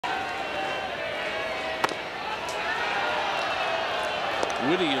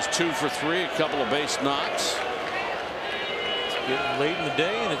Whitty is 2 for 3, a couple of base knocks. It's getting late in the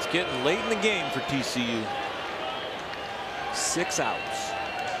day, and it's getting late in the game for TCU. 6 outs.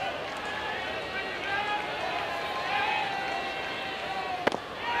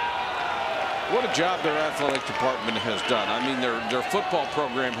 What a job their athletic department has done. I mean, their football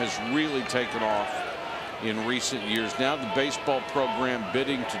program has really taken off in recent years. Now the baseball program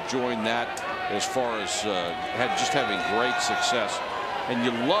bidding to join that, as far as just having great success. And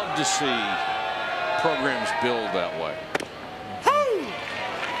you love to see programs build that way.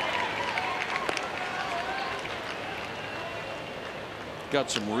 Got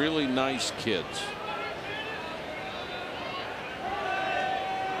some really nice kids.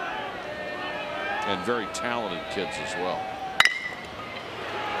 And very talented kids as well.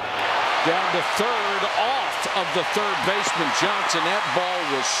 Down to third, off of the third baseman Johnson. That ball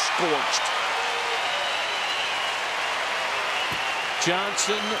was scorched.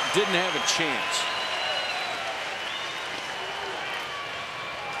 Johnson didn't have a chance.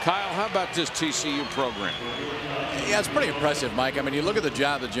 Kyle, how about this TCU program? Yeah, it's pretty impressive, Mike. I mean, you look at the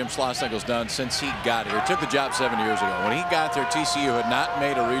job that Jim Schlossnagle's done since he got here. He took the job 7 years ago. When he got there, TCU had not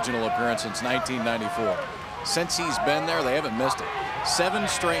made a regional appearance since 1994. Since he's been there, they haven't missed it. 7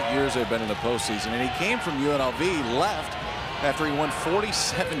 straight years they've been in the postseason. And he came from UNLV, left after he won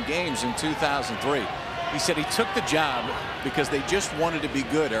 47 games in 2003. He said he took the job because they just wanted to be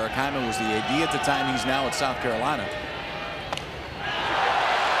good. Eric Hyman was the AD at the time. He's now at South Carolina.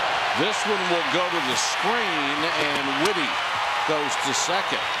 This one will go to the screen, and Whitty goes to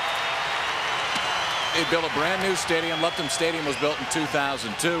second. They built a brand new stadium. Lupton Stadium was built in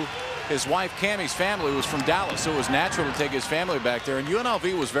 2002. His wife Cammie's family was from Dallas, so it was natural to take his family back there. And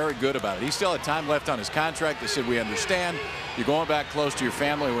UNLV was very good about it. He still had time left on his contract. They said, we understand. You're going back close to your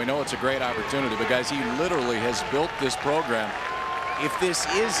family. We know it's a great opportunity. But, guys, he literally has built this program. If this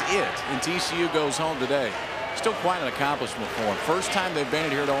is it and TCU goes home today, still quite an accomplishment for him. First time they've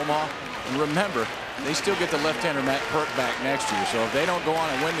been here to Omaha. And remember, they still get the left-hander Matt Perk back next year. So if they don't go on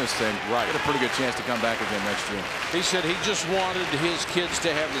and win this thing, right, get a pretty good chance to come back again next year. He said he just wanted his kids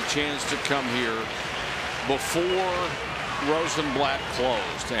to have the chance to come here before Rosenblatt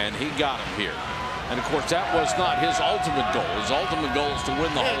closed, and he got them here. And of course, that was not his ultimate goal. His ultimate goal is to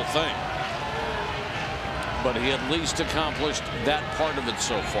win the whole thing. But he at least accomplished that part of it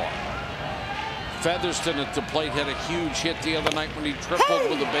so far. Featherston at the plate had a huge hit the other night when he tripled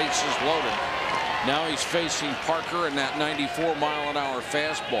with the bases loaded. Now he's facing Parker and that 94-mile-an-hour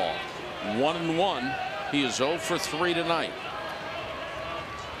fastball. 1-1. He is 0 for 3 tonight.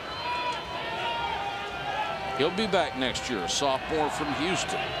 He'll be back next year, a sophomore from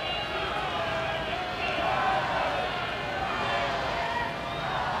Houston.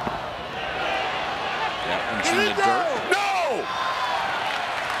 That one's in the dirt. No!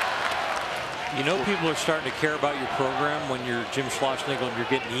 You know, people are starting to care about your program when you're Jim Schlossnagle and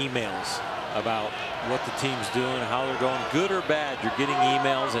you're getting emails about what the team's doing, how they're going, good or bad. You're getting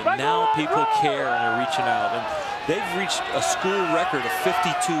emails, and now people care and they're reaching out. And they've reached a school record of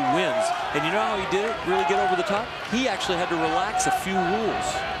 52 wins. And you know how he did it, really get over the top? He actually had to relax a few rules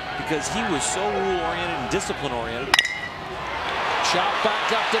because he was so rule-oriented and discipline-oriented. Chop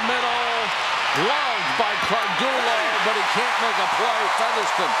back up the middle. Loved by Cardullo, but he can't make a play.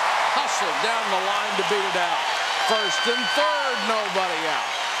 Featherston hustled down the line to beat it out. First and third, nobody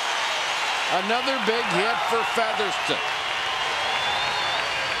out. Another big hit for Featherston.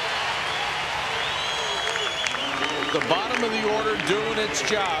 The bottom of the order doing its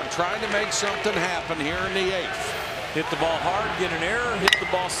job, trying to make something happen here in the 8th. Hit the ball hard, get an error, hit the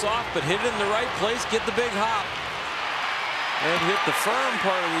ball soft, but hit it in the right place, get the big hop. And hit the firm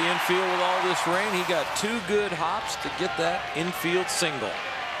part of the infield with all this rain. He got 2 good hops to get that infield single.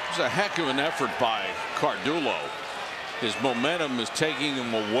 It was a heck of an effort by Cardullo. His momentum is taking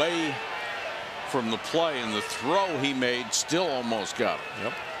him away from the play, and the throw he made still almost got him.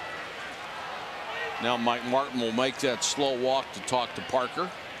 Yep. Now Mike Martin will make that slow walk to talk to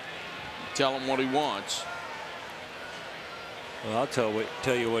Parker. Tell him what he wants. Well, I'll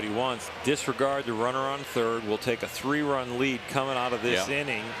tell you what he wants. Disregard the runner on third. We'll take a 3-run lead coming out of this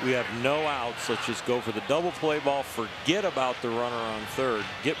inning. We have no outs. Let's just go for the double play ball. Forget about the runner on third.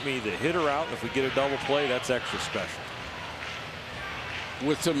 Get me the hitter out, and if we get a double play, that's extra special.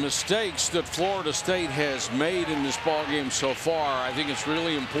 With the mistakes that Florida State has made in this ballgame so far, I think it's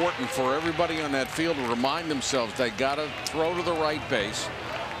really important for everybody on that field to remind themselves they got to throw to the right base.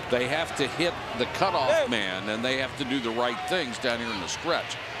 They have to hit the cutoff man, and they have to do the right things down here in the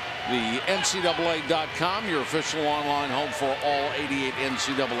stretch. The NCAA.com, your official online home for all 88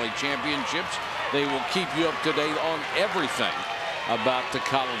 NCAA championships. They will keep you up to date on everything about the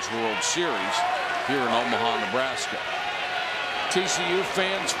College World Series here in Omaha, Nebraska. TCU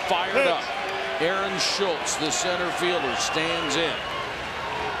fans fired up. Aaron Schultz, the center fielder, stands in.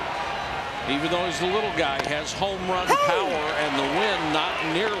 Even though he's a little guy, has home run power, and the wind not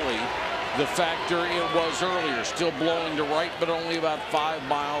nearly the factor it was earlier. Still blowing to right, but only about 5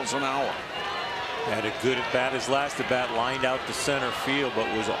 miles an hour. Had a good at bat. His last at bat lined out to center field, but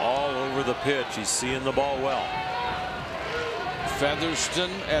was all over the pitch. He's seeing the ball well.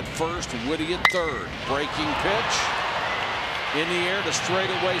 Featherston at first, Whitty at third. Breaking pitch in the air to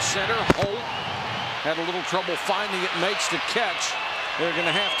straightaway center. Holt had a little trouble finding it, makes the catch. They're going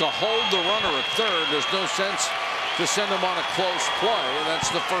to have to hold the runner at third. There's no sense to send him on a close play, and that's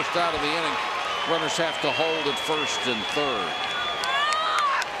the first out of the inning. Runners have to hold at first and third.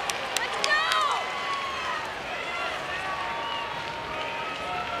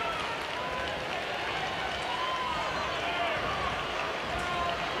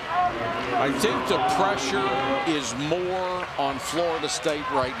 I think the pressure is more on Florida State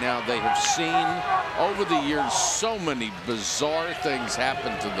right now. They have seen over the years so many bizarre things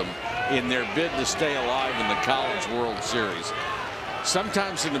happen to them in their bid to stay alive in the College World Series.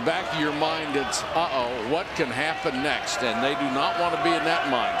 Sometimes in the back of your mind it's, what can happen next? And they do not want to be in that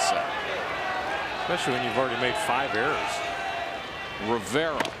mindset. Especially when you've already made 5 errors.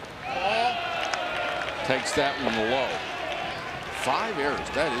 Rivera takes that one low. 5 errors,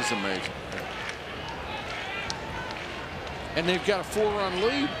 that is amazing. And they've got a 4-run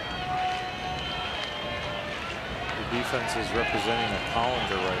lead. The defense is representing a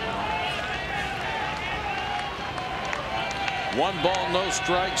Collender right now. 1 ball, no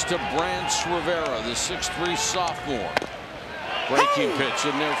strikes to Brance Rivera, the 6'3" sophomore. Breaking pitch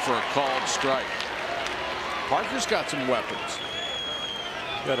in there for a called strike. Parker's got some weapons.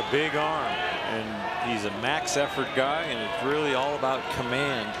 Got a big arm, and he's a max effort guy, and it's really all about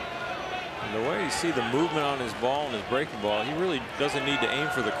command. And the way you see the movement on his ball and his breaking ball, he really doesn't need to aim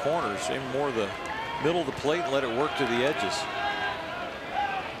for the corners, aim more the middle of the plate and let it work to the edges.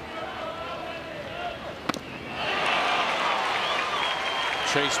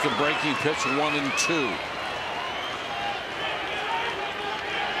 Chase the breaking pitch, 1-2.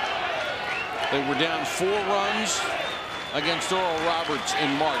 They were down 4 runs against Oral Roberts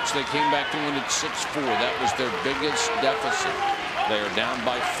in March. They came back to win at 6-4. That was their biggest deficit. They are down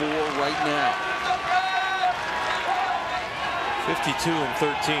by 4 right now.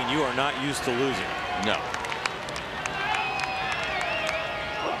 52-13. You are not used to losing. No.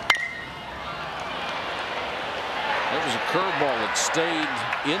 That was a curveball that stayed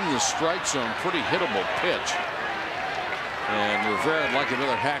in the strike zone. Pretty hittable pitch. And Rivera would like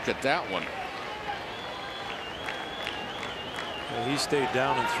another hack at that one. Well, he stayed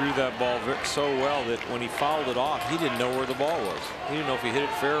down and threw that ball so well that when he fouled it off, he didn't know where the ball was. He didn't know if he hit it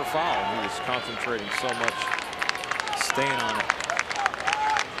fair or foul. He was concentrating so much, staying on it.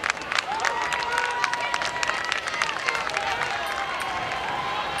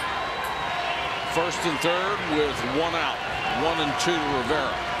 First and third with 1 out. 1-2 to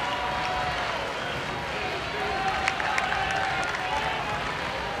Rivera.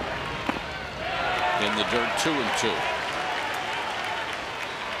 In the dirt, 2-2.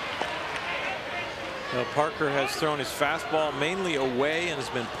 Now, Parker has thrown his fastball mainly away and has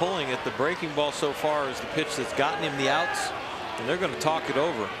been pulling it. The breaking ball so far is the pitch that's gotten him the outs, and they're going to talk it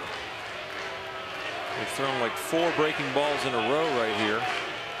over. They've thrown like 4 breaking balls in a row right here.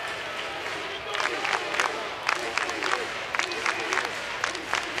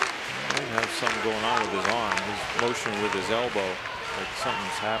 He might have something going on with his arm. He's motioning with his elbow like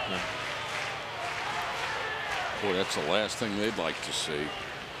something's happening. Boy, that's the last thing they'd like to see.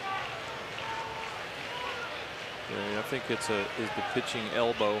 Yeah, I think is the pitching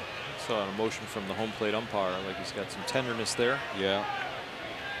elbow. I saw an emotion from the home plate umpire, like he's got some tenderness there. Yeah.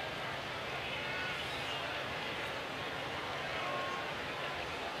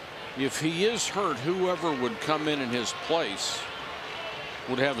 If he is hurt, whoever would come in his place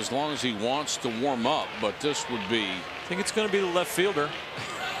would have as long as he wants to warm up, but this would be. I think it's going to be the left fielder.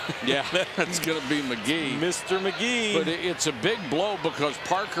 Yeah, that's going to be McGee. Mr. McGee. But it's a big blow because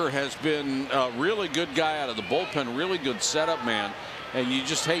Parker has been a really good guy out of the bullpen, really good setup man, and you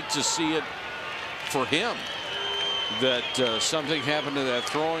just hate to see it for him that something happened to that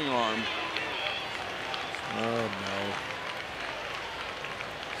throwing arm. Oh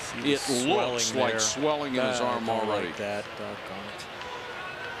no. It looks like swelling in his arm already. Like that, doggone it.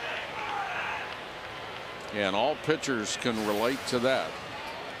 Yeah, and all pitchers can relate to that.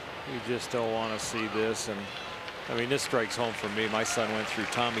 You just don't want to see this, and I mean, this strikes home for me. My son went through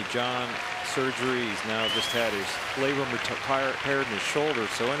Tommy John surgery. He's now just had his labrum repaired in his shoulder.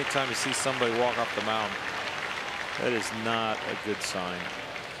 So anytime you see somebody walk off the mound, that is not a good sign.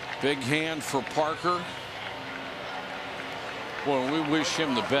 Big hand for Parker. Well, we wish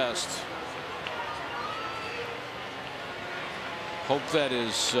him the best. Hope that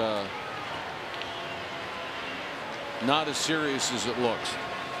is not as serious as it looks.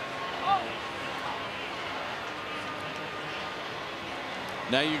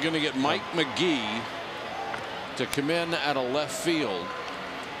 Now you're going to get Mike McGee to come in at a left field,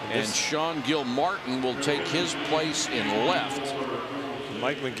 and Sean Gilmartin will take his place in left.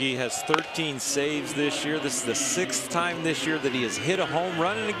 Mike McGee has 13 saves this year. This is the 6th time this year that he has hit a home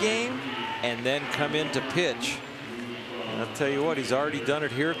run in a game and then come in to pitch. And I'll tell you what, he's already done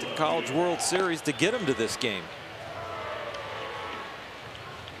it here at the College World Series to get him to this game.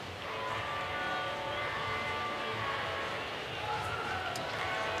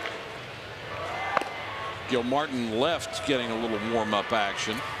 Gilmartin left, getting a little warm-up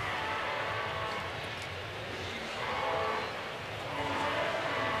action. He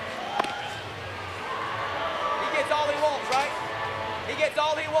gets all he wants, right? He gets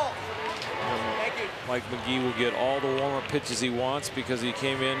all he wants. Thank you. Mike McGee will get all the warm-up pitches he wants because he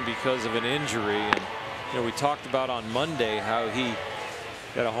came in because of an injury. And you know, we talked about on Monday how he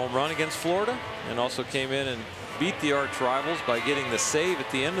got a home run against Florida and also came in and beat the arch rivals by getting the save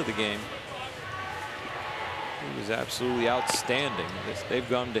at the end of the game. He was absolutely outstanding. They've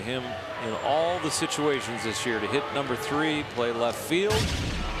gone to him in all the situations this year to hit number 3, play left field.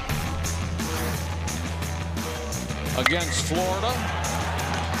 Against Florida,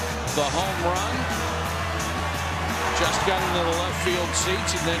 the home run. Just got into the left field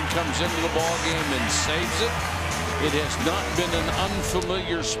seats and then comes into the ball game and saves it. It has not been an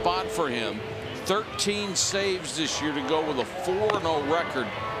unfamiliar spot for him. 13 saves this year to go with a 4-0 record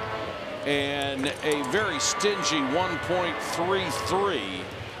and a very stingy 1.33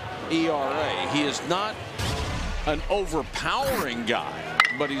 ERA. He is not an overpowering guy,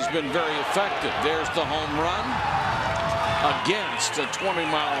 but he's been very effective. There's the home run against a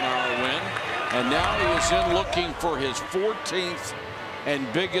 20-mile-an-hour wind, and now he is in looking for his 14th and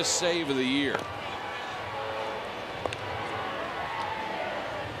biggest save of the year.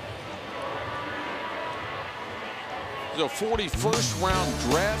 The 41st round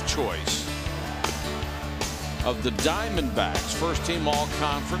draft choice of the Diamondbacks, first team all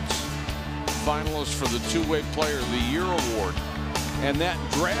conference, finalist for the two-way player of the year award. And that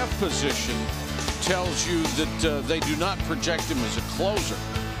draft position tells you that they do not project him as a closer.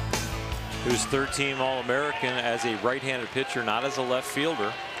 He was third-team All-American as a right-handed pitcher, not as a left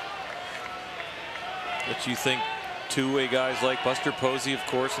fielder. But you think two-way guys like Buster Posey, of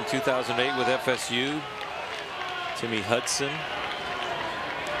course, in 2008 with FSU. Timmy Hudson.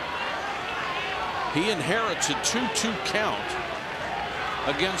 He inherits a 2-2 count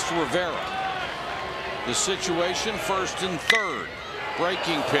against Rivera. The situation, first and third.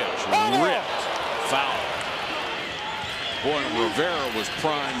 Breaking pitch, ripped, foul. Boy, Rivera was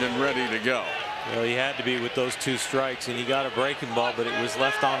primed and ready to go. Well, he had to be with those 2 strikes, and he got a breaking ball, but it was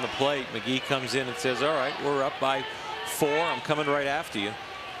left on the plate. McGee comes in and says, all right, we're up by 4. I'm coming right after you.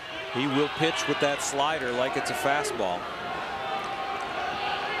 He will pitch with that slider like it's a fastball.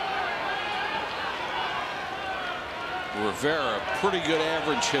 Rivera, pretty good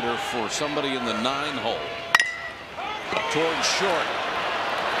average hitter for somebody in the 9-hole. Towards short.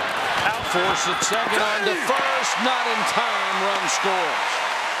 Out force at second on to first. Not in time. Run scores.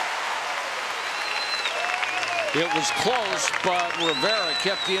 It was close, but Rivera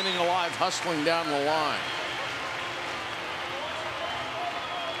kept the inning alive, hustling down the line.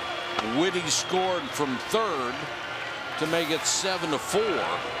 Whitty scored from third to make it 7-4.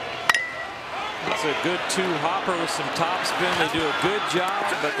 It's a good 2-hopper with some topspin. They do a good job,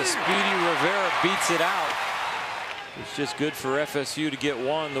 but the speedy Rivera beats it out. It's just good for FSU to get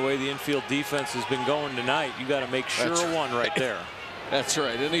one the way the infield defense has been going tonight. You got to make sure of one right there. That's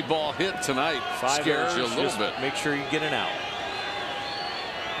right. Any ball hit tonight 5 scares errors, you a little bit. Make sure you get an out.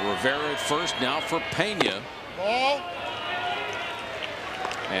 Rivera at first, now for Pena. Ball.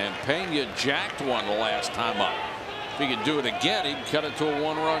 And Pena jacked one the last time up. If he could do it again, he'd cut it to a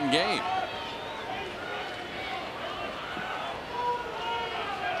 1-run game.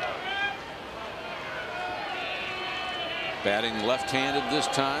 Batting left-handed this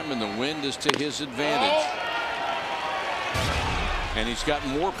time, and the wind is to his advantage. And he's got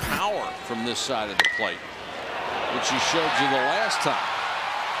more power from this side of the plate, which he showed you the last time.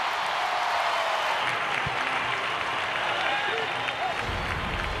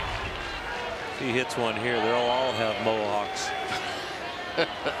 He hits one here, they'll all have mohawks.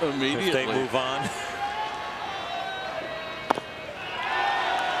 Immediately. If they move on.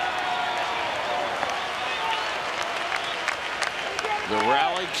 The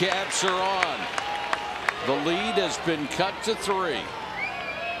rally caps are on. The lead has been cut to 3.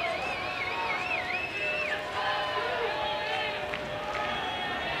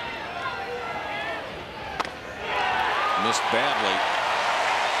 Missed badly.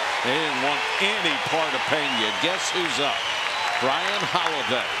 They didn't want any part of Pena. Guess who's up? Brian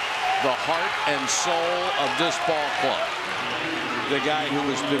Holiday, the heart and soul of this ball club. The guy who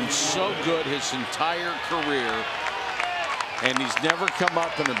has been so good his entire career, and he's never come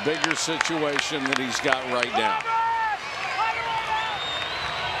up in a bigger situation than he's got right now.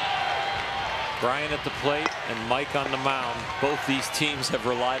 Brian at the plate and Mike on the mound. Both these teams have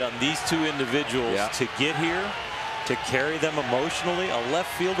relied on these two individuals to get here, to carry them emotionally. A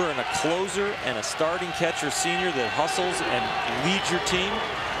left fielder and a closer and a starting catcher senior that hustles and leads your team.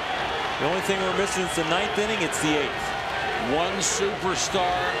 The only thing we're missing is the 9th inning. It's the 8th. One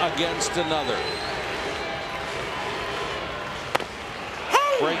superstar against another.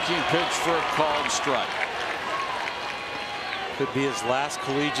 Breaking pitch for a called strike. Could be his last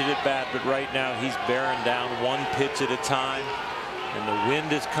collegiate at bat, but right now he's bearing down one pitch at a time. And the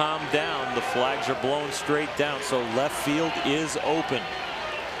wind has calmed down. The flags are blown straight down, so left field is open.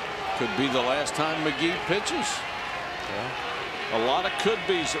 Could be the last time McGee pitches. A lot of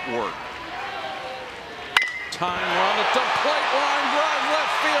could-be's at work. Time run at the plate, line drive,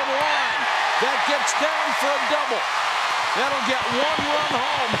 left field line. That gets down for a double. That'll get 1 run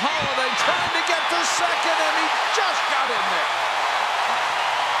home. Holiday trying to get to second, and he just got in there.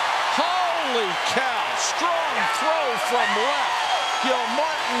 Holy cow, strong throw from left.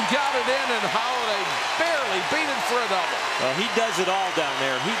 Gilmartin got it in, and Holiday barely beat it for a double. Well, he does it all down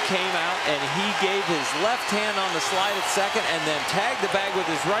there. He came out and he gave his left hand on the slide at second and then tagged the bag with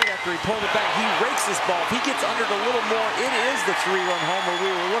his right after he pulled it back. He rakes this ball. If he gets under it a little more, it is the 3-run homer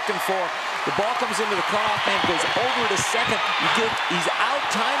we were looking for. The ball comes into the cutoff man, goes over to second. He's out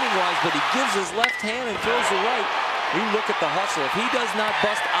timing-wise, but he gives his left hand and throws the right. You look at the hustle. If he does not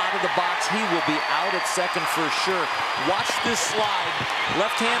bust out of the box, he will be out at second for sure. Watch this slide.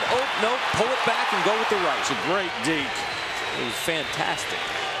 Left hand, oh, no, pull it back and go with the right. It's a great deke. It was fantastic.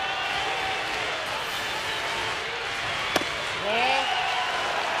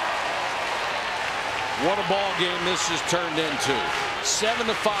 What a ball game this has turned into. 7-5.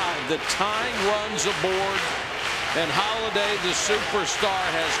 The tying runs aboard, and Holiday, the superstar,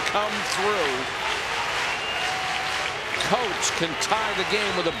 has come through. Coates can tie the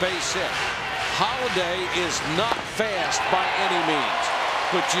game with a base hit. Holiday is not fast by any means,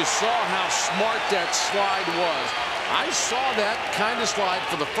 but you saw how smart that slide was. I saw that kind of slide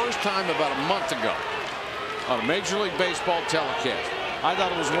for the first time about a month ago on a Major League Baseball telecast. I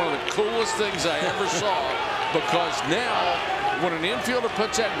thought it was one of the coolest things I ever saw, because now when an infielder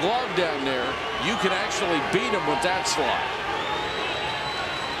puts that glove down there, you can actually beat him with that slide.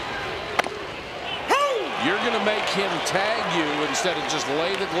 You're going to make him tag you instead of just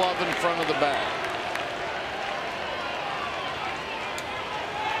lay the glove in front of the bag.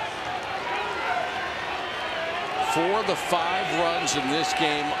 For the 5 runs in this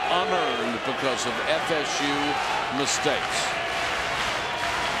game unearned because of FSU mistakes.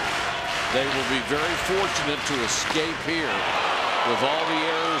 They will be very fortunate to escape here with all the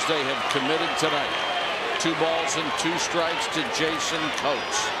errors they have committed tonight. 2 balls and 2 strikes to Jason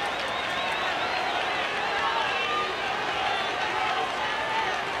Coates.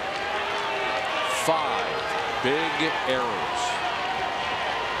 5 big errors.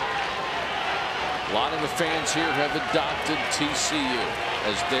 A lot of the fans here have adopted TCU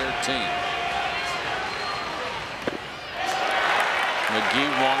as their team. McGee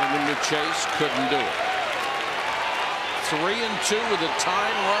wanted him to chase, couldn't do it. 3-2 with the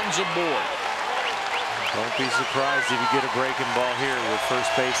tying runs aboard. Don't be surprised if you get a breaking ball here with first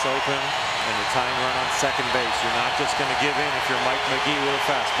base open and the tying run on second base. You're not just going to give in if you're Mike McGee with a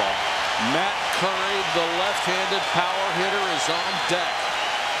fastball. Matt Curry, the left-handed power hitter, is on deck.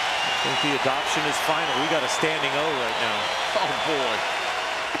 I think the adoption is final. We got a standing O right now. Oh, boy.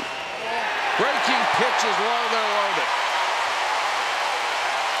 Breaking pitches low, they're loaded.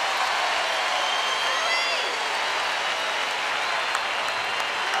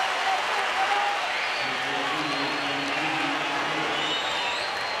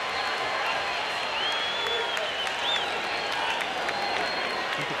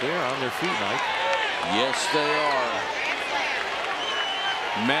 They're on their feet, Mike. Yes, they are.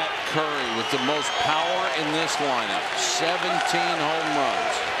 Matt Curry with the most power in this lineup. 17 home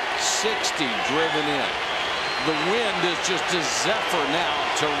runs, 60 driven in. The wind is just a zephyr now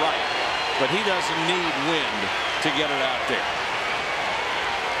to right, but he doesn't need wind to get it out there.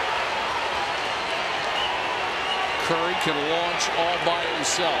 Curry can launch all by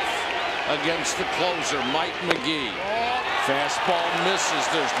himself against the closer, Mike McGee. Fastball misses.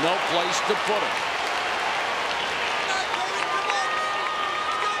 There's no place to put it.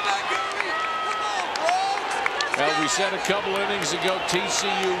 Well, we said a couple innings ago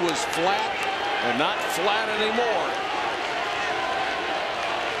TCU was flat. They're not flat anymore.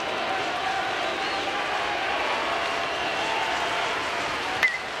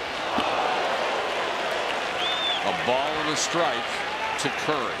 A ball and a strike to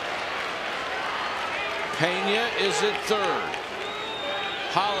Curry. Pena is at third.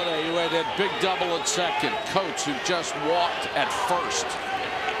 Holiday, who had that big double at second. Coates, who just walked at first.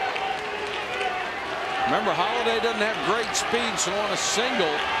 Remember, Holiday doesn't have great speed, so on a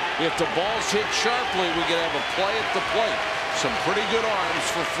single, if the ball's hit sharply, we could have a play at the plate. Some pretty good arms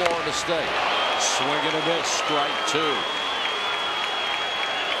for Florida State. Swing and a miss, strike two.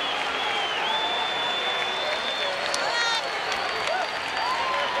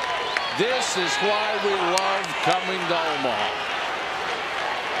 This is why we love coming to Omaha.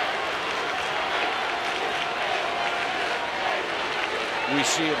 We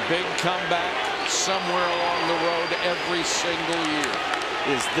see a big comeback somewhere along the road every single year.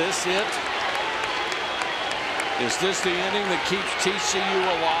 Is this it? Is this the inning that keeps TCU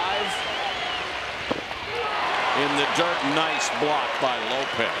alive? In the dirt, nice block by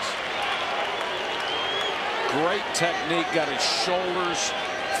Lopez. Great technique, got his shoulders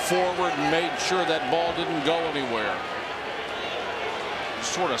forward and made sure that ball didn't go anywhere.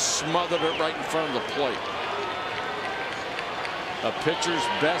 Sort of smothered it right in front of the plate. A pitcher's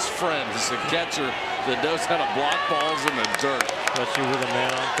best friend is a catcher that knows how to block balls in the dirt. Especially with a man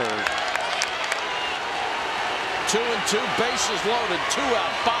on third. 2-2, bases loaded, 2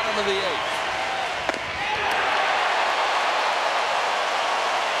 out, bottom of the 8th.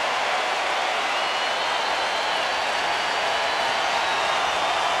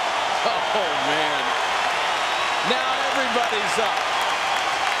 Oh, man. Now everybody's up.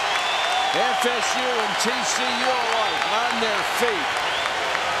 FSU and TCU alike on their feet.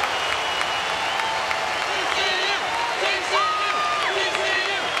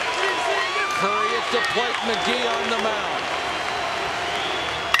 Curry at the plate, McGee on the mound.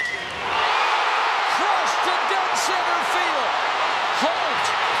 Crushed to dead center field. Holt.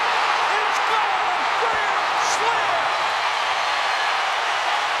 It's gone. Grand slam.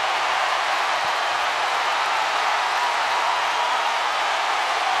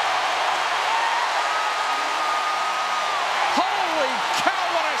 Holy cow,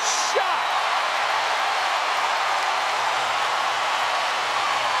 what a shot!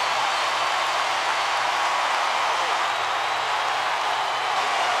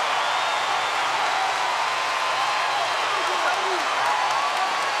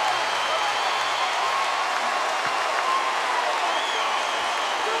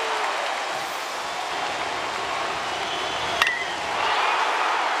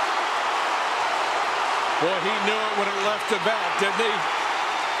 Boy, he knew it when it left the bat, didn't he?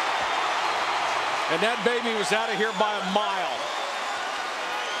 And that baby was out of here by a mile.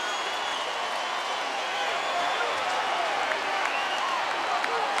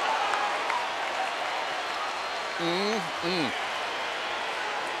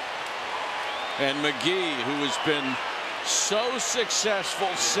 And McGee, who has been so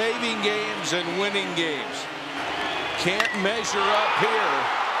successful saving games and winning games, can't measure up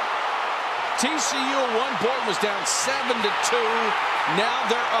here. TCU at one point was down 7-2. Now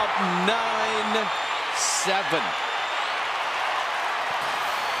they're up 9-7.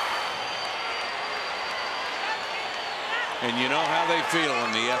 And you know how they feel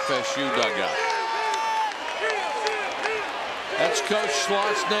in the FSU dugout. That's Coach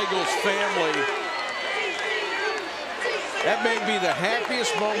Schlossnagel's family. That may be the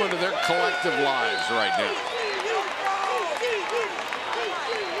happiest moment of their collective lives right now.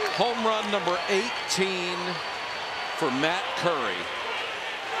 Home run number 18 for Matt Curry.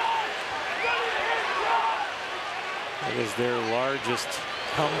 It is their largest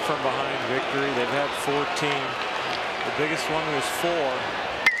come from behind victory. They've had 14. The biggest one was 4.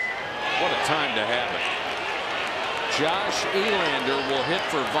 What a time to have it. Josh Elander will hit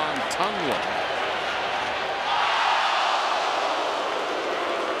for Von Tunglen.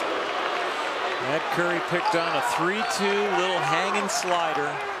 Matt Curry picked on a 3-2 little hanging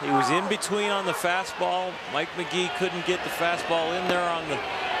slider. He was in between on the fastball. Mike McGee couldn't get the fastball in there on the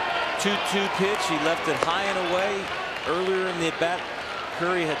 2-2 pitch. He left it high and away. Earlier in the at-bat,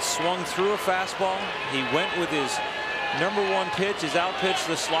 Curry had swung through a fastball. He went with his #1 pitch, his out pitch,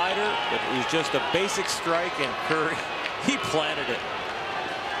 the slider, but it was just a basic strike, and Curry, he planted it.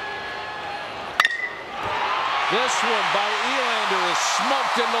 This one by Elander is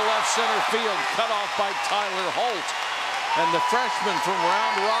smoked into left center field, cut off by Tyler Holt. And the freshman from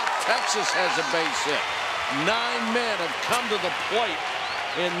Round Rock, Texas, has a base hit. 9 men have come to the plate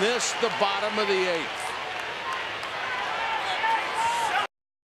in this, the bottom of the 8th.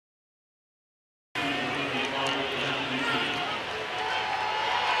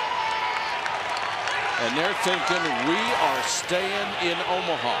 And they're thinking, we are staying in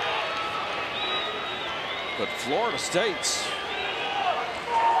Omaha. But Florida State's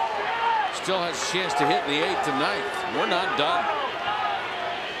still has a chance to hit in the 8th and 9th. We're not done.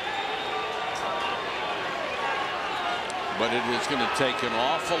 But it is going to take an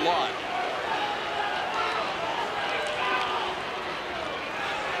awful lot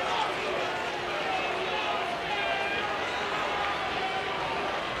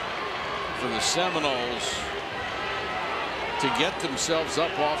for the Seminoles to get themselves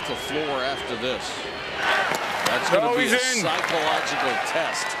up off the floor after this. That's going to be a psychological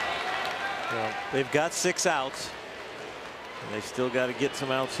test. Well, they've got 6 outs, and they've still got to get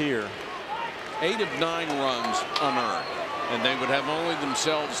some outs here. 8 of 9 runs unearned, and they would have only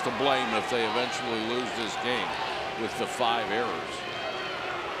themselves to blame if they eventually lose this game with the 5 errors.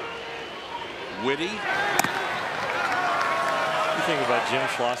 Whitty. You think about Jim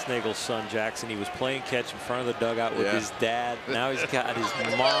Schlossnagel's son Jackson. He was playing catch in front of the dugout with his dad. Now he's got his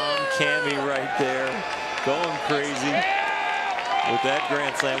mom Cammie right there, going crazy with that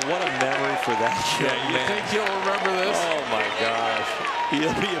grand slam. What a memory for that young man. You think he'll remember this? Oh my gosh,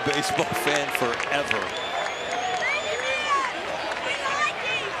 he'll be a baseball fan forever.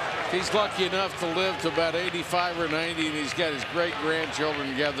 He's lucky enough to live to about 85 or 90, and he's got his great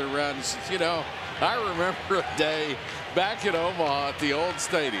grandchildren gathered around. He says, you know, I remember a day back in Omaha at the old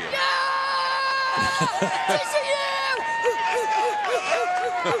stadium.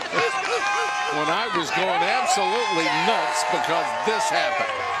 When I was going absolutely nuts because this happened.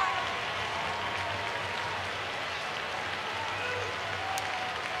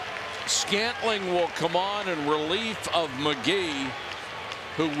 Scantling will come on in relief of McGee,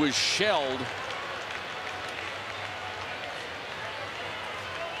 who was shelled.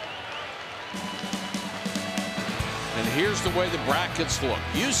 And here's the way the brackets look.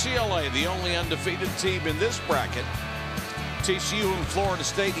 UCLA, the only undefeated team in this bracket. TCU and Florida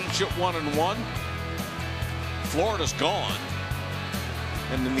State each at 1-1. Florida's gone.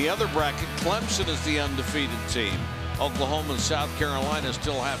 And in the other bracket, Clemson is the undefeated team. Oklahoma and South Carolina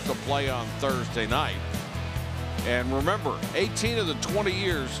still have to play on Thursday night. And remember, 18 of the 20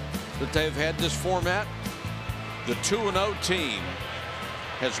 years that they've had this format, the 2-0 team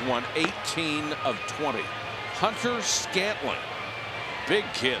has won 18 of 20. Hunter Scantling, big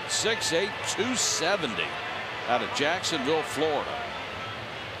kid, 6'8", 270, out of Jacksonville, Florida.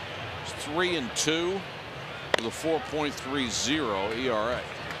 It's 3-2 with a 4.30 ERA.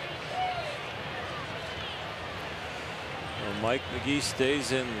 Well, Mike McGee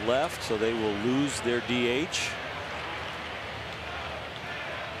stays in left, so they will lose their DH.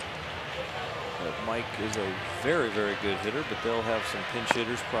 But Mike is a very, very good hitter, but they'll have some pinch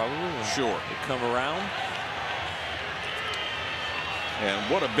hitters probably when they come around.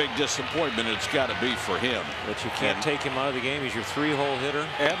 And what a big disappointment it's got to be for him. But you can't take him out of the game. He's your 3-hole hitter.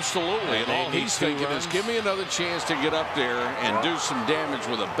 Absolutely. And all he's thinking is, give me another chance to get up there and do some damage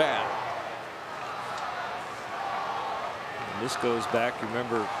with a bat. And this goes back,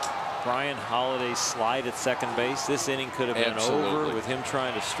 remember Brian Holiday's slide at second base. This inning could have been over with him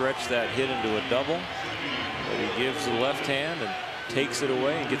trying to stretch that hit into a double. But he gives the left hand and takes it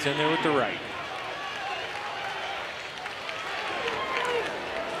away and gets in there with the right.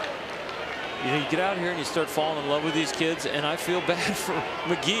 You know, you get out here and you start falling in love with these kids, and I feel bad for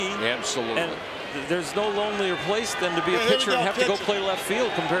McGee. Absolutely. And there's no lonelier place than to be a pitcher and have to go play left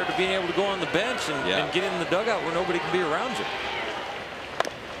field compared to being able to go on the bench and get in the dugout where nobody can be around you.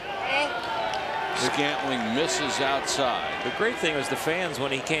 Scantling misses outside. The great thing was the fans,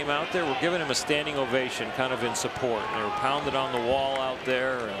 when he came out there, were giving him a standing ovation, kind of in support. They were pounded on the wall out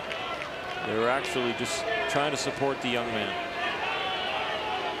there, and they were actually just trying to support the young man.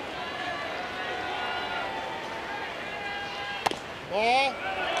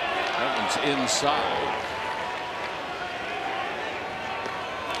 That one's inside.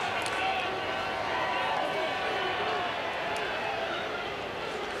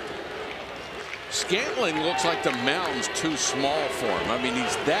 Scantling looks like the mound's too small for him. I mean,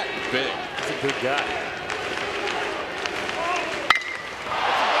 he's that big. He's a big guy.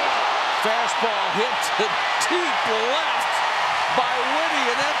 fastball hit to deep left by Whitty,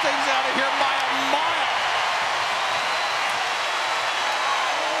 and that thing's out of here by a mile.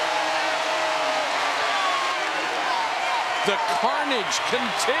 The carnage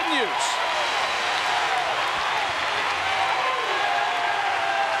continues.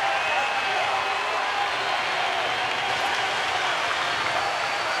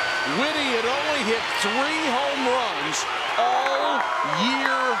 Whitty had only hit 3 home runs all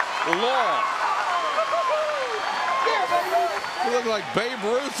year long. You look like Babe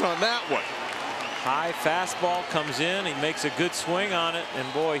Ruth on that one. High fastball comes in. He makes a good swing on it.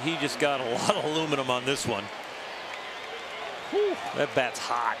 And boy, he just got a lot of aluminum on this one. Whew, that bat's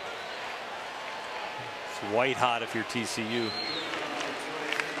hot. It's white hot if you're TCU.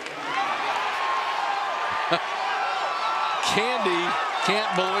 Candy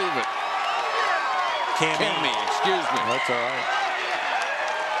can't believe it. Cammy, excuse me. That's all right.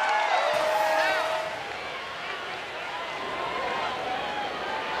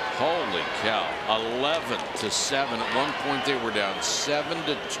 Holy cow. 11-7. At one point they were down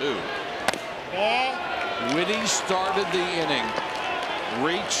 7-2. Whitty started the inning,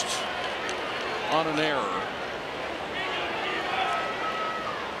 reached on an error.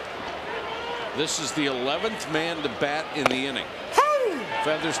 This is the 11th man to bat in the inning.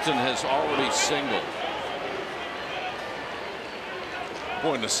 Featherston has already singled.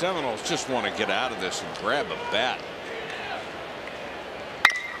 Boy, and the Seminoles just want to get out of this and grab a bat.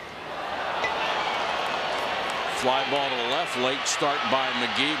 Fly ball to the left, late start by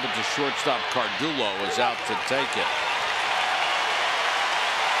McGee, but the shortstop Cardullo is out to take it.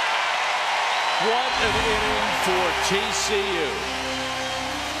 What an inning for TCU.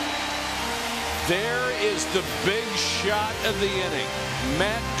 There is the big shot of the inning.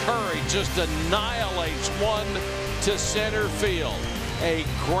 Matt Curry just annihilates one to center field. A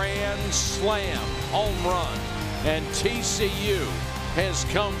grand slam home run. And TCU has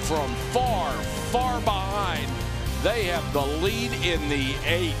come from far, far behind. They have the lead in the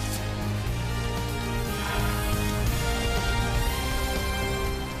 8th.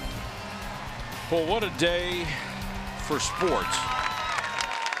 Well, what a day for sports.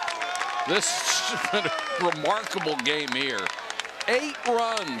 This has been a remarkable game here. 8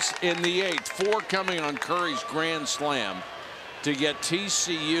 runs in the 8th, 4 coming on Curry's grand slam to get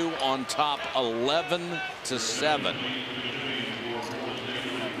TCU on top 11-7.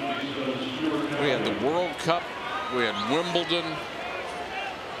 We had the World Cup. We had Wimbledon.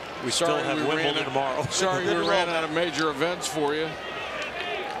 We still have Wimbledon tomorrow. Sorry we ran out of major events for you.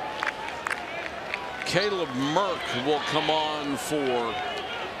 Caleb Merck will come on for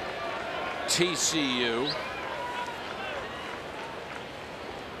TCU.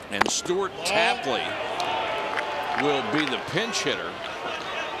 And Stuart Tapley will be the pinch hitter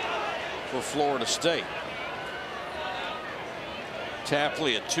for Florida State.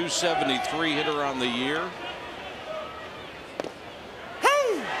 Tapley, a .273 hitter on the year.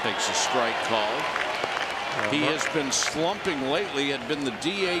 Takes a strike call. He has been slumping lately, had been the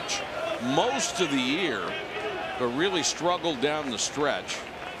DH most of the year, but really struggled down the stretch.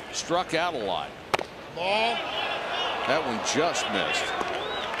 Struck out a lot. Ball. That one just missed.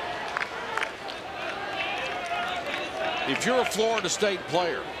 If you're a Florida State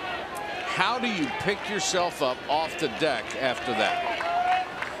player, how do you pick yourself up off the deck after that?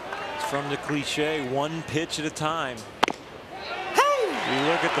 It's from the cliche, one pitch at a time. You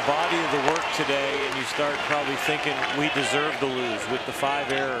look at the body of the work today and you start probably thinking we deserve to lose with the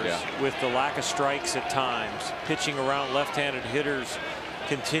 5 errors, with the lack of strikes at times, pitching around left-handed hitters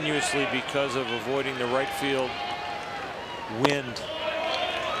continuously because of avoiding the right field wind.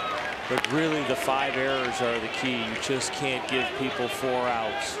 But really the 5 errors are the key. You just can't give people 4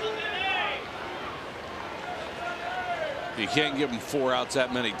 outs. You can't give them 4 outs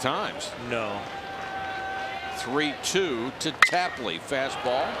that many times. No. 3-2 to Tapley.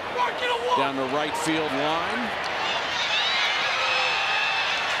 Fastball down the right field line.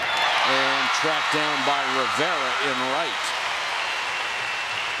 And tracked down by Rivera in right.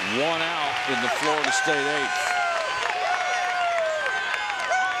 1 out in the Florida State 8th.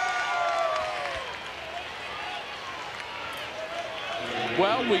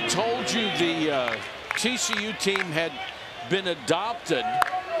 Well, we told you the TCU team had been adopted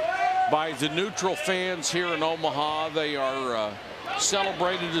by the neutral fans here in Omaha. They are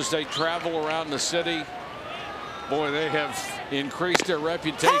celebrated as they travel around the city. Boy, they have increased their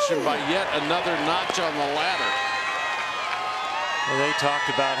reputation by yet another notch on the ladder. Well, they talked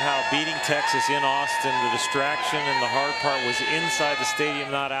about how beating Texas in Austin, the distraction and the hard part was inside the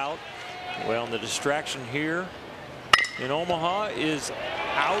stadium, not out. Well, and the distraction here in Omaha is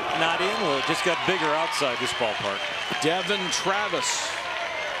out, not in. Well, it just got bigger outside this ballpark. Devin Travis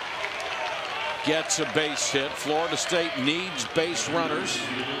gets a base hit. Florida State needs base runners.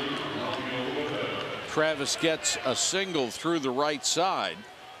 Travis gets a single through the right side.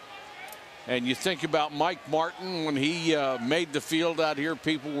 And you think about Mike Martin when he made the field out here,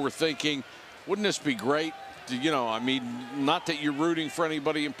 people were thinking, wouldn't this be great? You know, I mean, not that you're rooting for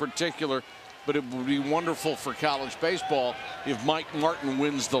anybody in particular, but it would be wonderful for college baseball if Mike Martin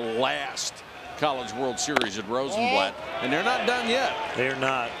wins the last College World Series at Rosenblatt. And they're not done yet. They're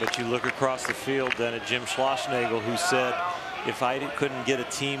not, but you look across the field then at Jim Schlossnagle, who said, if I couldn't get a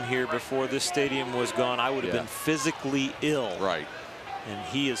team here before this stadium was gone, I would have been physically ill. Right. And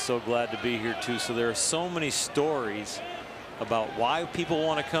he is so glad to be here too. So there are so many stories about why people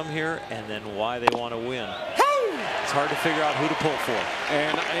want to come here and then why they want to win. It's hard to figure out who to pull for.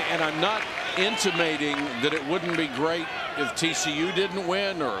 And I'm not intimating that it wouldn't be great if TCU didn't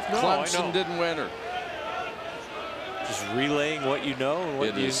win or if Clemson didn't win, or just relaying what you know and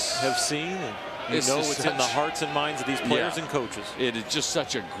what you have seen, and you know what's in the hearts and minds of these players and coaches. It is just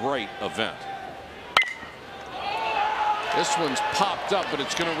such a great event. This one's popped up, but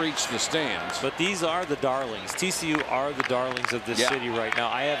it's going to reach the stands. But these are the darlings. TCU are the darlings of this city right now.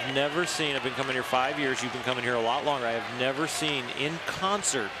 I have never seen, I've been coming here 5 years, you've been coming here a lot longer, I have never seen in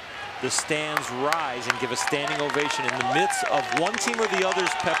concert the stands rise and give a standing ovation in the midst of one team or the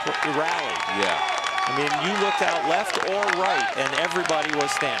other's rally. Yeah. I mean, you looked out left or right, and everybody was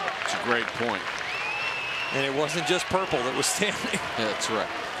standing. It's a great point. And it wasn't just purple that was standing. That's right.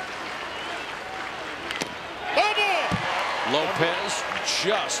 Lopez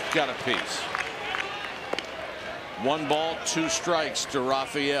just got a piece. 1 ball, 2 strikes to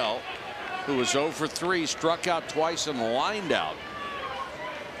Raphael, who was 0 for 3, struck out twice and lined out.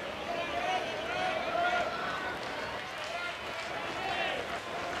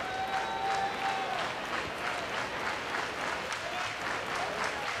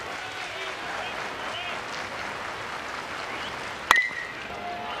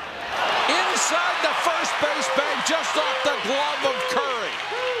 Just off the glove of Curry.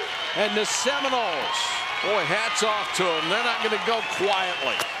 And the Seminoles, boy, hats off to them. They're not going to go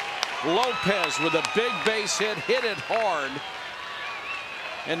quietly. Lopez with a big base hit it hard.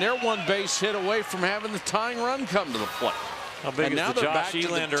 And they're 1 base hit away from having the tying run come to the plate. How big is the Josh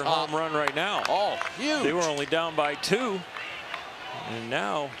Elander home run right now? Oh, huge. They were only down by 2. And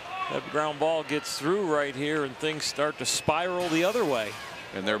now that ground ball gets through right here and things start to spiral the other way.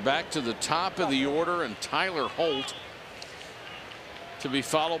 And they're back to the top of the order, and Tyler Holt to be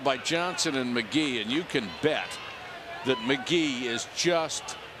followed by Johnson and McGee. And you can bet that McGee is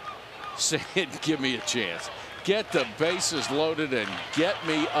just saying, give me a chance. Get the bases loaded and get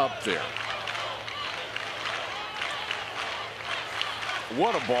me up there.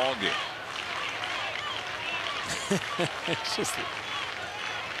 What a ball game. It's just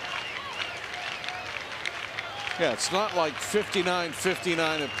it's not like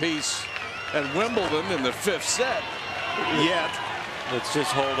 59-59 apiece at Wimbledon in the 5th set yet. Let's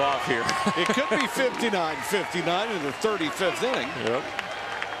just hold off here. It could be 59-59 in the 35th inning. Yep.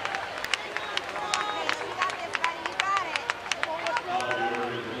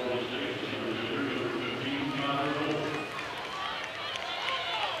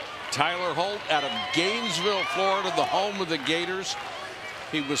 Tyler Holt out of Gainesville, Florida, the home of the Gators.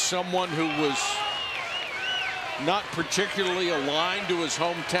 He was someone who was not particularly aligned to his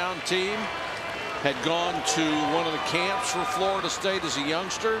hometown team. Had gone to one of the camps for Florida State as a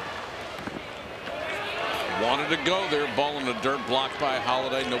youngster. Wanted to go there. Ball in the dirt, blocked by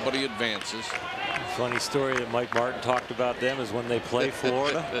Holiday. Nobody advances. Funny story that Mike Martin talked about them is when they play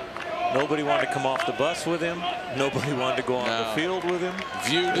Florida. Nobody wanted to come off the bus with him. Nobody wanted to go on the field with him.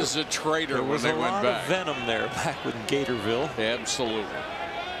 Viewed as a traitor when they went back. There was a lot of venom there back with Gatorville. Absolutely.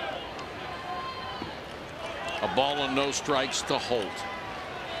 A ball and no strikes to Holt.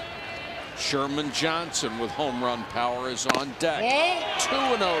 Sherman Johnson with home run power is on deck.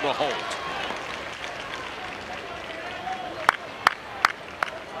 2-0 to Holt.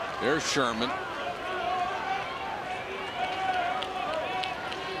 There's Sherman.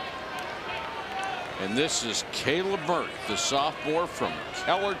 And this is Caleb Burke, the sophomore from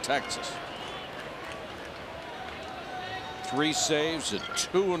Keller, Texas. 3 saves, a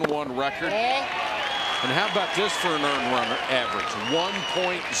 2-1 record. And how about this for an earned run average?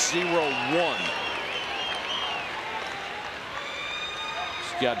 1.01.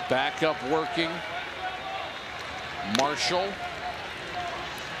 He's got backup working. Marshall.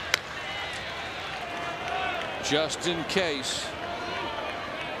 Just in case.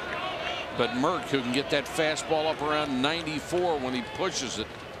 But Merck, who can get that fastball up around 94 when he pushes it,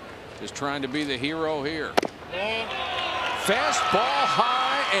 is trying to be the hero here. Fastball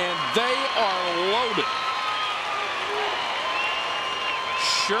high, and they are loaded.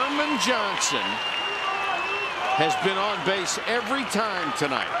 Sherman Johnson has been on base every time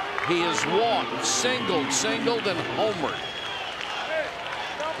tonight. He has walked, singled, and homered.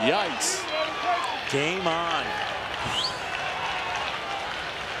 Yikes. Game on.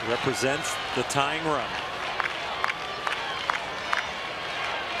 Represents the tying run.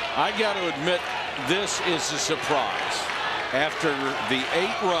 I got to admit, this is a surprise. After the 8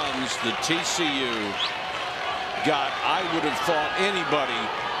 runs that TCU got, I would have thought anybody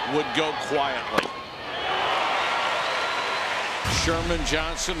would go quietly. Sherman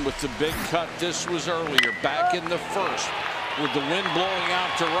Johnson with the big cut. This was earlier, back in the first, with the wind blowing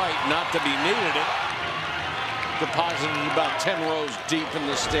out to right. Not that he needed it. Deposited about 10 rows deep in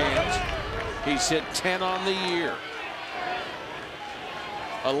the stands. He's hit 10 on the year.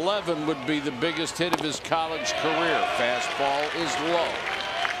 11 would be the biggest hit of his college career. Fastball is low.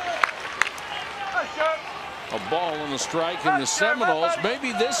 A ball and a strike, and the Seminoles,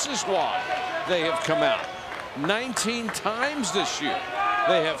 maybe this is why they have come out. 19 times this year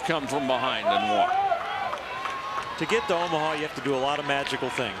they have come from behind and won. To get to Omaha, you have to do a lot of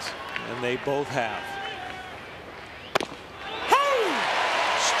magical things, and they both have.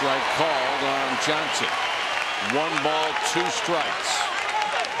 Strike called on Johnson. 1 ball, 2 strikes.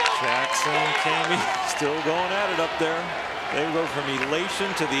 Jackson, Cammy, still going at it up there. They go from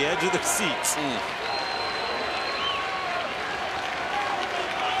elation to the edge of their seats.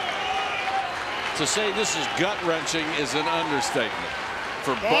 To say this is gut-wrenching is an understatement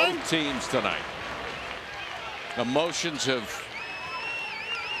for both teams tonight. Emotions have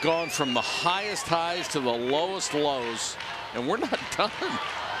gone from the highest highs to the lowest lows, and we're not done.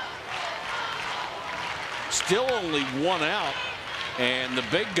 Still only 1 out, and the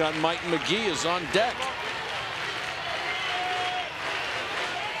big gun Mike McGee is on deck.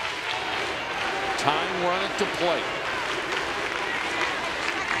 Tying run at the plate.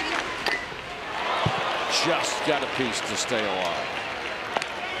 Just got a piece to stay alive.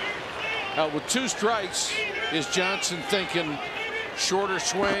 With 2 strikes, is Johnson thinking shorter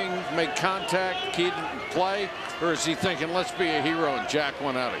swing, make contact, keep play, or is he thinking let's be a hero and jack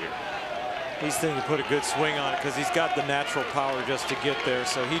one out of here? He's thinking put a good swing on it because he's got the natural power just to get there,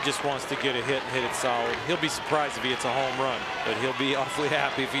 so he just wants to get a hit and hit it solid. He'll be surprised if he hits a home run, but he'll be awfully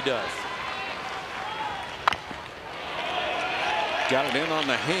happy if he does. Got it in on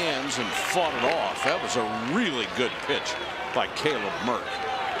the hands and fought it off. That was a really good pitch by Caleb Merck.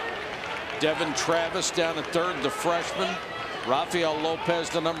 Devin Travis down at third, the freshman. Rafael Lopez,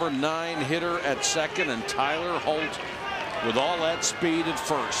 the number 9 hitter at second, and Tyler Holt with all that speed at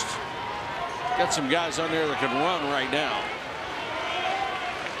first. Got some guys on there that can run right now.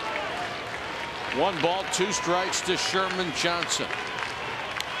 1 ball, 2 strikes to Sherman Johnson.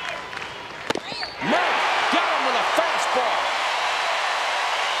 Merck got him with a fastball.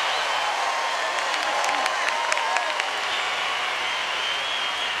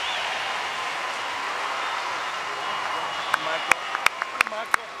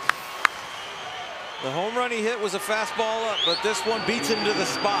 The home run he hit was a fastball up, but this one beats him to the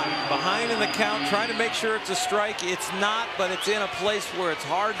spot. Behind in the count, trying to make sure it's a strike. It's not, but it's in a place where it's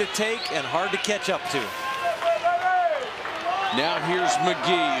hard to take and hard to catch up to. Now here's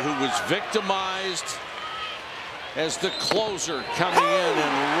McGee, who was victimized as the closer coming in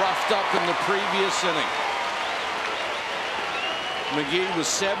and roughed up in the previous inning. McGee with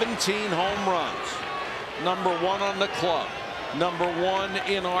 17 home runs, number 1 on the club. Number 1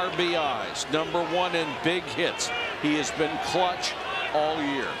 in RBIs, number 1 in big hits. He has been clutch all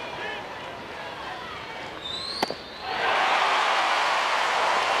year.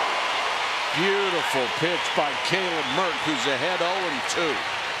 Beautiful pitch by Caleb Merck, who's ahead 0-2.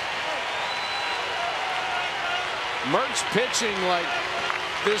 Merck's pitching like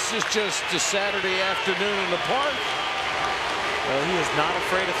this is just a Saturday afternoon in the park. Well, he is not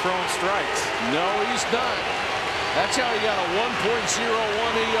afraid of throwing strikes. No, he's not. That's how he got a 1.01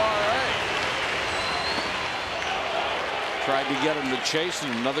 ERA. Tried to get him to chase,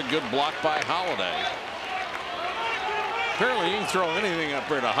 and another good block by Holiday. Apparently, you can throw anything up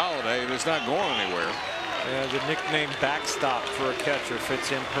there to Holiday, and it's not going anywhere. Yeah, the nickname backstop for a catcher fits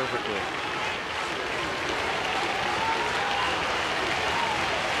him perfectly.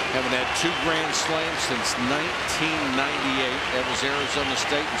 Haven't had 2 grand slams since 1998. That was Arizona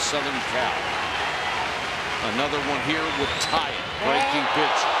State and Southern Cal. Another one here would tie it. Breaking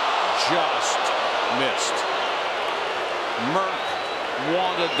pitch just missed. Merck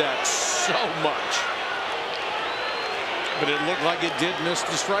wanted that so so much. But it looked like it did miss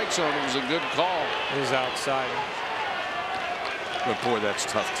the strike zone. It was a good call. It was outside. But boy, that's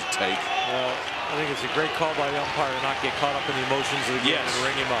tough to take. Well, I think it's a great call by the umpire to not get caught up in the emotions of the game and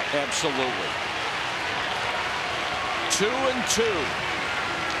ring him up. Absolutely. 2-2.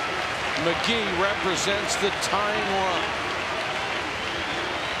 McGee represents the tying run.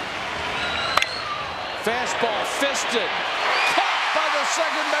 Fastball fisted. Caught by the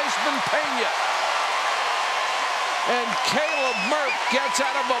second baseman Pena. And Caleb Murph gets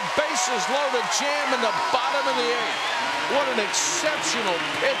out of a bases-loaded jam in the bottom of the 8th. What an exceptional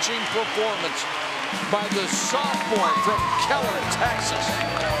pitching performance by the sophomore from Keller, Texas.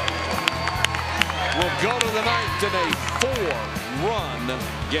 We'll go to the 9th in a 4-run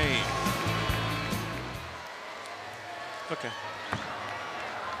game. Okay.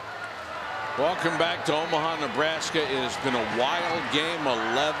 Welcome back to Omaha, Nebraska. It has been a wild game.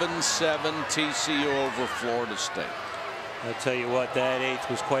 11-7 TCU over Florida State. I'll tell you what, that 8th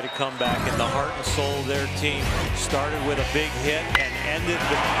was quite a comeback, and the heart and soul of their team started with a big hit and ended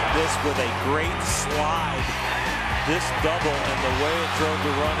this with a great slide. This double and the way it drove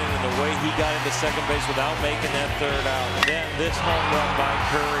the run in and the way he got into second base without making that third out. And then this home run by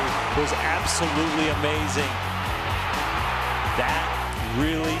Curry was absolutely amazing. That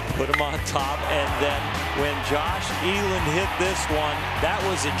really put him on top. And then when Josh Eland hit this one, that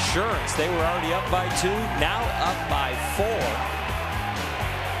was insurance. They were already up by 2, now up by 4.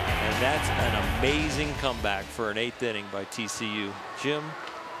 And that's an amazing comeback for an 8th inning by TCU. Jim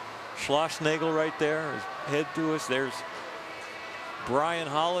Schlossnagle right there is head to us. There's Brian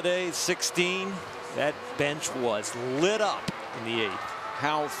Holiday, 16. That bench was lit up in the 8th.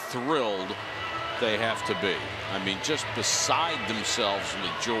 How thrilled they have to be. I mean, just beside themselves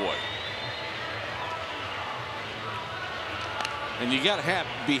with joy. And you got to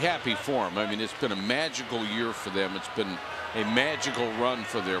be happy for them. I mean, it's been a magical year for them. It's been a magical run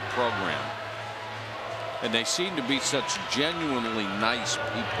for their program. And they seem to be such genuinely nice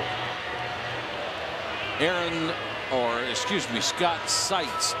people. Scott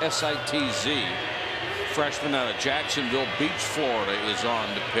Seitz, S-I-T-Z, freshman out of Jacksonville Beach, Florida, is on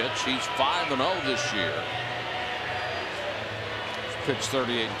to pitch. He's 5-0 this year. He's pitched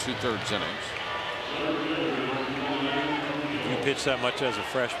 38 2/3 innings. If you pitch that much as a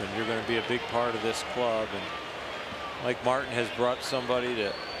freshman, you're going to be a big part of this club. And Mike Martin has brought somebody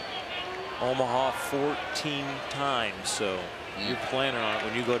to Omaha 14 times, so you're planning on it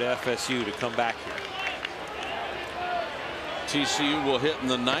when you go to FSU to come back here. TCU will hit in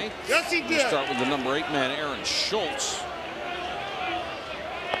the 9th. Yes, he did. We'll start with the number 8 man, Aaron Schultz.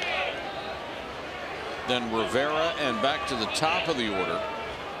 Then Rivera, and back to the top of the order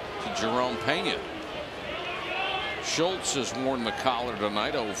to Jerome Pena. Schultz has worn the collar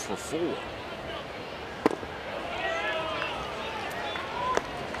tonight, 0 for 4.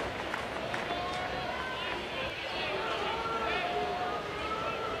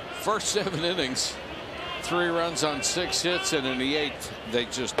 First 7 innings, 3 runs on 6 hits, and in the 8th they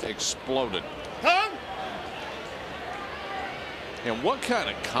just exploded. And what kind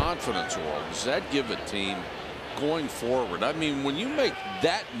of confidence, Earl, does that give a team going forward? I mean, when you make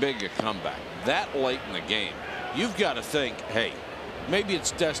that big a comeback that late in the game, you've got to think, hey, maybe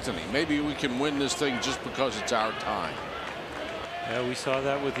it's destiny. Maybe we can win this thing just because it's our time. Yeah, we saw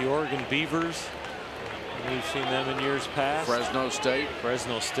that with the Oregon Beavers. We've seen them in years past. Fresno State.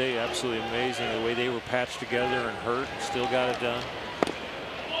 Fresno State, absolutely amazing the way they were patched together and hurt and still got it done.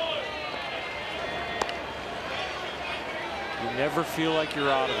 You never feel like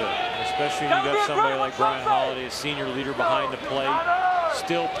you're out of it, especially when you got somebody like Brian Holiday, a senior leader behind the plate,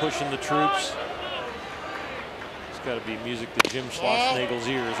 still pushing the troops. It's got to be music to Jim Schlossnagle's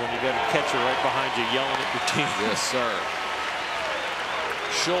ears when you got a catcher right behind you yelling at your team. Yes, sir.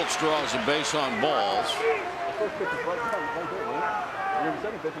 Schultz draws a base on balls.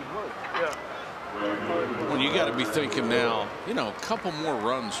 When you got to be thinking now, you know, a couple more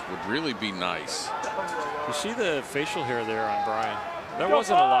runs would really be nice. You see the facial hair there on Brian? That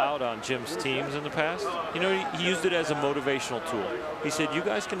wasn't allowed on Jim's teams in the past. You know, he used it as a motivational tool. He said, you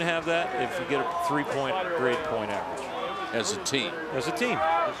guys can have that if you get a 3-point grade point average. As a team. As a team.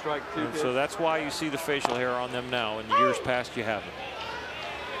 And so that's why you see the facial hair on them now. In the years past, you haven't.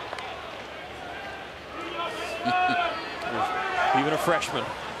 Even a freshman.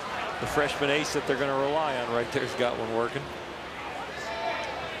 The freshman ace that they're going to rely on right there's got one working.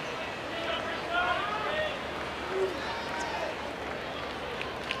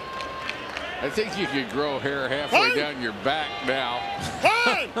 I think you could grow hair halfway down your back now.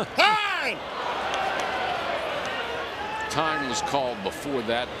 Time was called before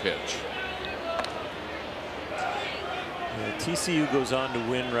that pitch. TCU goes on to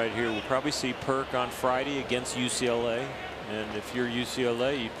win right here. We'll probably see Perk on Friday against UCLA. And if you're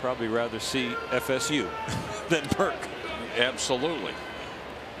UCLA, you'd probably rather see FSU than Perk. Absolutely.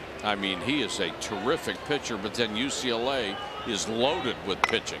 I mean, he is a terrific pitcher, but then UCLA is loaded with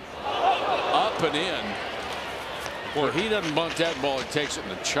pitching. Up and in. Where he doesn't bunt that ball, he takes it in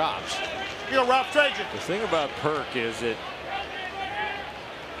the chops. The thing about Perk is that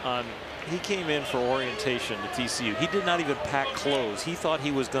he came in for orientation to TCU. He did not even pack clothes. He thought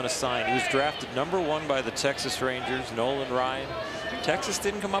he was going to sign. He was drafted #1 by the Texas Rangers, Nolan Ryan. Texas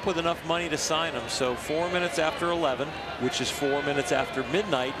didn't come up with enough money to sign him, so 4 minutes after 11, which is 4 minutes after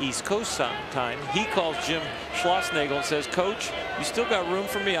midnight East Coast time, he calls Jim Schlossnagle and says, "Coach, you still got room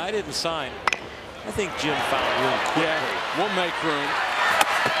for me? I didn't sign." I think Jim found room quickly. Yeah, we'll make room.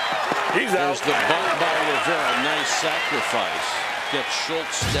 He's out. There's the bunt by Rivera. Nice sacrifice. Gets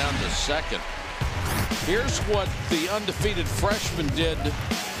Schultz down to second. Here's what the undefeated freshman did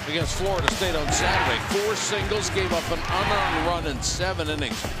against Florida State on Saturday. 4 singles, gave up an unearned run in 7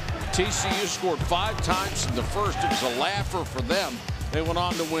 innings. TCU scored 5 times in the first. It was a laugher for them. They went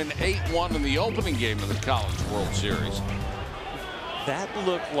on to win 8-1 in the opening game of the College World Series. That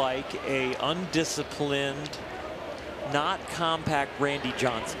looked like a undisciplined, not compact Randy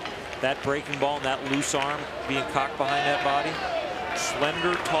Johnson. That breaking ball and that loose arm being cocked behind that body.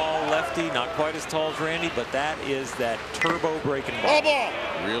 Slender, tall lefty, not quite as tall as Randy, but that is that turbo breaking ball.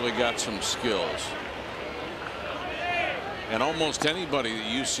 Really got some skills. And almost anybody that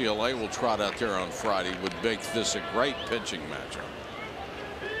UCLA will trot out there on Friday would make this a great pitching matchup.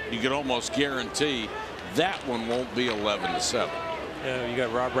 You can almost guarantee that one won't be 11-7. You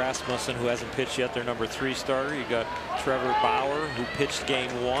got Rob Rasmussen, who hasn't pitched yet, their #3 starter. You got Trevor Bauer, who pitched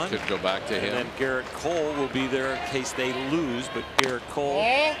game 1. Could go back to him. And then Garrett Cole will be there in case they lose. But Garrett Cole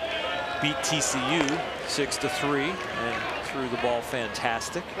beat TCU 6-3 and threw the ball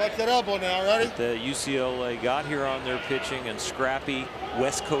fantastic. Back that elbow now, ready? But the UCLA got here on their pitching and scrappy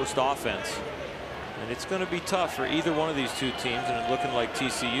West Coast offense. And it's going to be tough for either one of these two teams, and it's looking like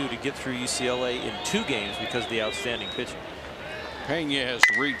TCU to get through UCLA in 2 games because of the outstanding pitching. Pena has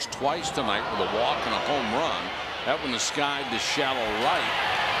reached twice tonight with a walk and a home run. That one is skied to shallow right.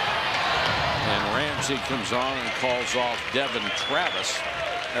 And Ramsey comes on and calls off Devin Travis.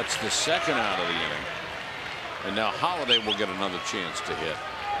 That's the 2nd out of the inning. And now Holiday will get another chance to hit.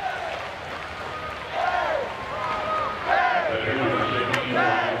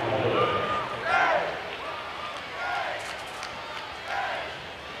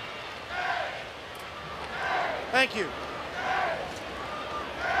 Thank you.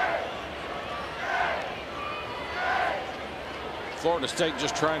 Florida State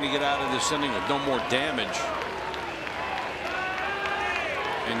just trying to get out of this inning with no more damage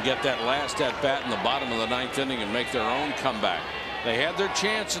and get that last at bat in the bottom of the 9th inning and make their own comeback. They had their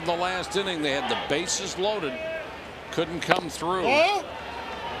chance in the last inning. They had the bases loaded, couldn't come through.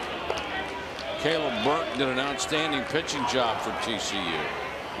 Caleb Burke did an outstanding pitching job for TCU.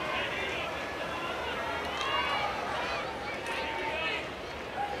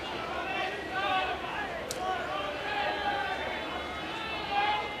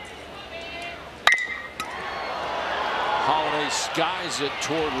 Skies it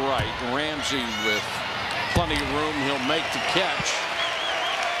toward right. Ramsey with plenty of room. He'll make the catch.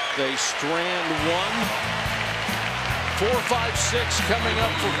 They strand 1. 4, 5, 6 coming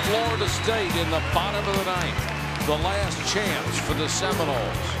up for Florida State in the bottom of the 9th. The last chance for the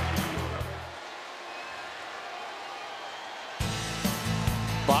Seminoles.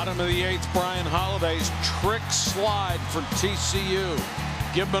 Bottom of the 8th, Brian Holiday's trick slide for TCU.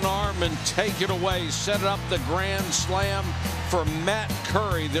 Give him an arm and take it away. Set up the grand slam for Matt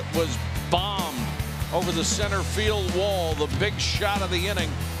Curry that was bombed over the center field wall. The big shot of the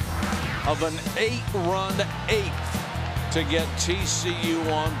inning of an 8-run 8th to get TCU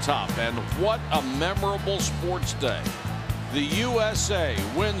on top. And what a memorable sports day. The USA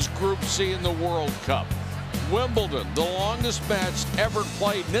wins Group C in the World Cup. Wimbledon, the longest match ever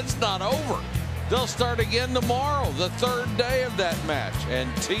played, and it's not over. They'll start again tomorrow, the 3rd day of that match. And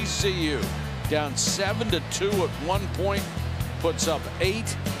TCU down 7-2 at one point, puts up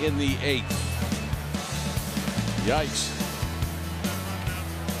 8 in the 8th. Yikes.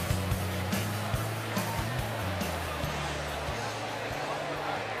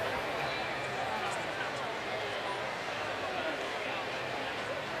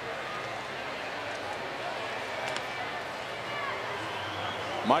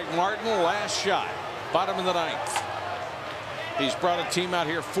 Mike Martin, last shot, bottom of the 9th. He's brought a team out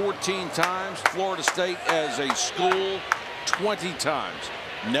here 14 times. Florida State as a school 20 times.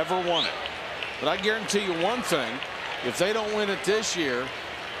 Never won it. But I guarantee you one thing, If they don't win it this year,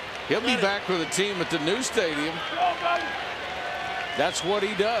 he'll be back with a team at the new stadium. That's what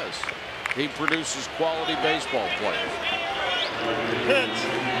he does. He produces quality baseball players.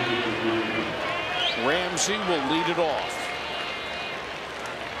 Ramsey will lead it off.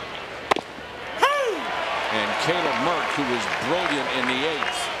 And Caleb Merck, who was brilliant in the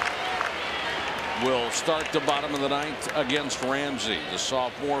 8th, will start the bottom of the 9th against Ramsey, the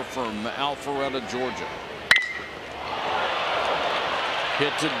sophomore from Alpharetta, Georgia.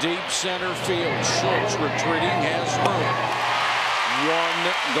 Hit to deep center field. Schultz retreating, has room.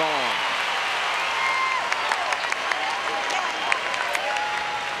 1 gone.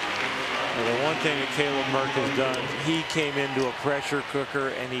 Well, the one thing that Caleb Merck has done, he came into a pressure cooker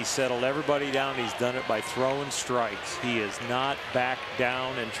and he settled everybody down. He's done it by throwing strikes. He has not backed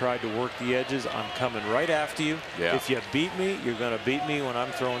down and tried to work the edges. I'm coming right after you. Yeah. If you beat me, you're going to beat me when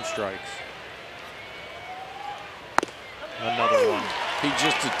I'm throwing strikes. Another one. He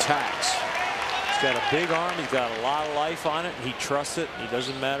just attacks. He's got a big arm. He's got a lot of life on it. He trusts it. He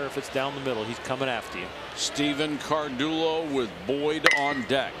doesn't matter if it's down the middle. He's coming after you. Steven Cardullo with Boyd on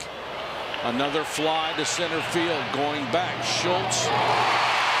deck. Another fly to center field. Going back. Schultz. 2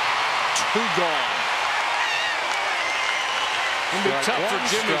 gone. It'll be tough for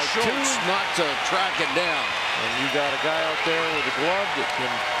Jimmy Schultz not to track it down. And you got a guy out there with a glove that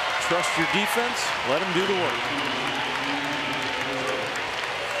can trust your defense. Let him do the work.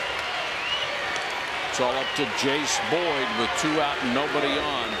 It's all up to Jace Boyd with 2 out and nobody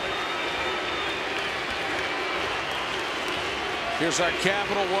on. Here's our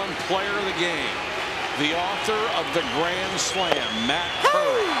Capital One player of the game, the author of the Grand Slam, Matt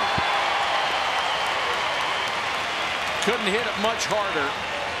Curry. Couldn't hit it much harder.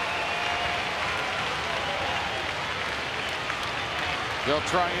 They'll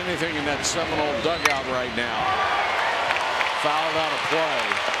try anything in that Seminole dugout right now. Fouled out of play.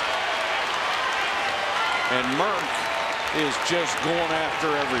 And Merck is just going after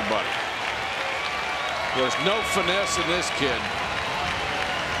everybody. There's no finesse in this kid.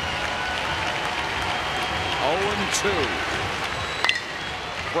 0-2.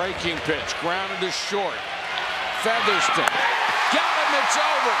 Breaking pitch, grounded to short. Featherston got him. It's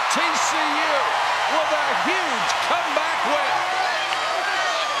over. TCU with a huge comeback win.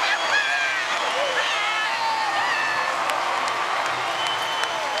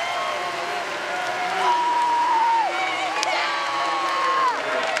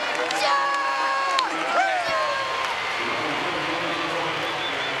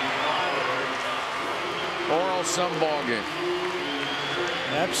 Some ball game.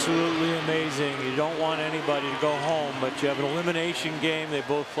 Absolutely amazing. You don't want anybody to go home, but you have an elimination game. They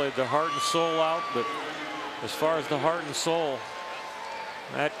both played their heart and soul out, but as far as the heart and soul,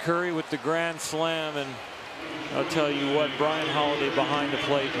 Matt Curry with the grand slam, and I'll tell you what, Brian Holiday behind the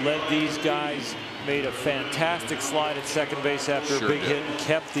plate led these guys, made a fantastic slide at second base after a big hit and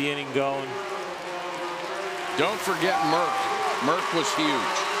kept the inning going. Don't forget Merck. Merck was huge.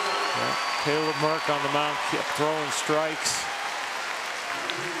 Yeah. Caleb Merck on the mound, kept throwing strikes.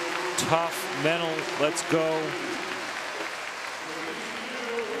 Tough, mental, let's go.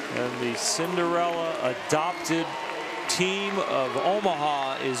 And the Cinderella adopted team of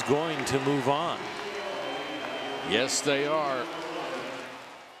Omaha is going to move on. Yes, they are.